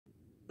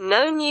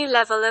No new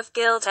level of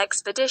guild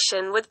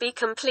expedition would be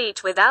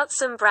complete without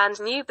some brand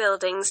new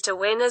buildings to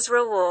win as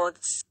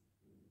rewards.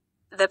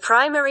 The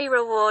primary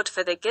reward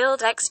for the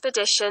guild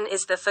expedition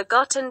is the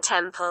Forgotten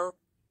Temple.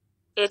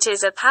 It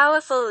is a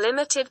powerful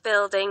limited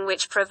building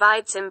which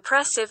provides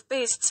impressive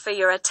boosts for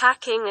your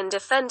attacking and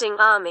defending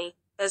army,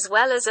 as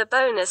well as a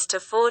bonus to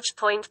forge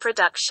point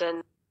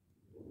production.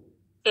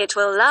 It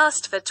will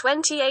last for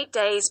 28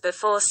 days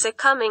before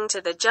succumbing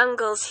to the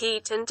jungle's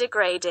heat and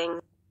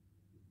degrading.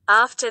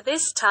 After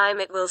this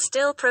time it will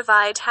still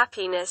provide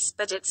happiness,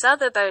 but its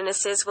other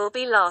bonuses will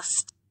be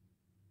lost.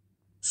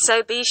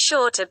 So be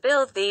sure to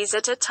build these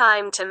at a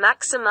time to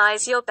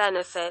maximize your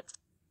benefit.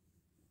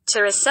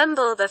 To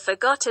assemble the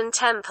Forgotten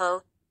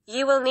Temple,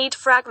 you will need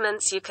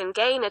fragments you can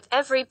gain at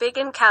every big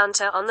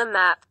encounter on the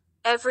map,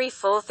 every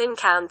fourth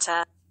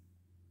encounter.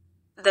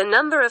 The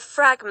number of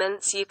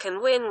fragments you can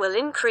win will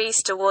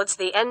increase towards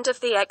the end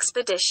of the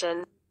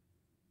expedition.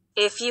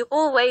 If you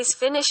always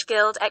finish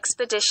Guild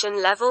Expedition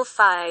level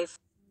 5,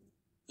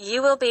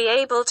 you will be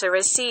able to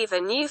receive a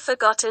new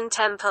Forgotten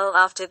Temple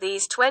after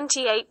these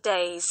 28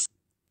 days.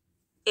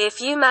 If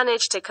you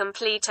manage to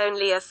complete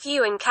only a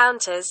few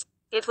encounters,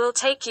 it will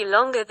take you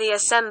longer to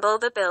assemble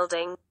the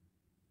building,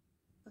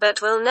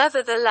 but will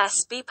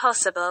nevertheless be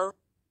possible.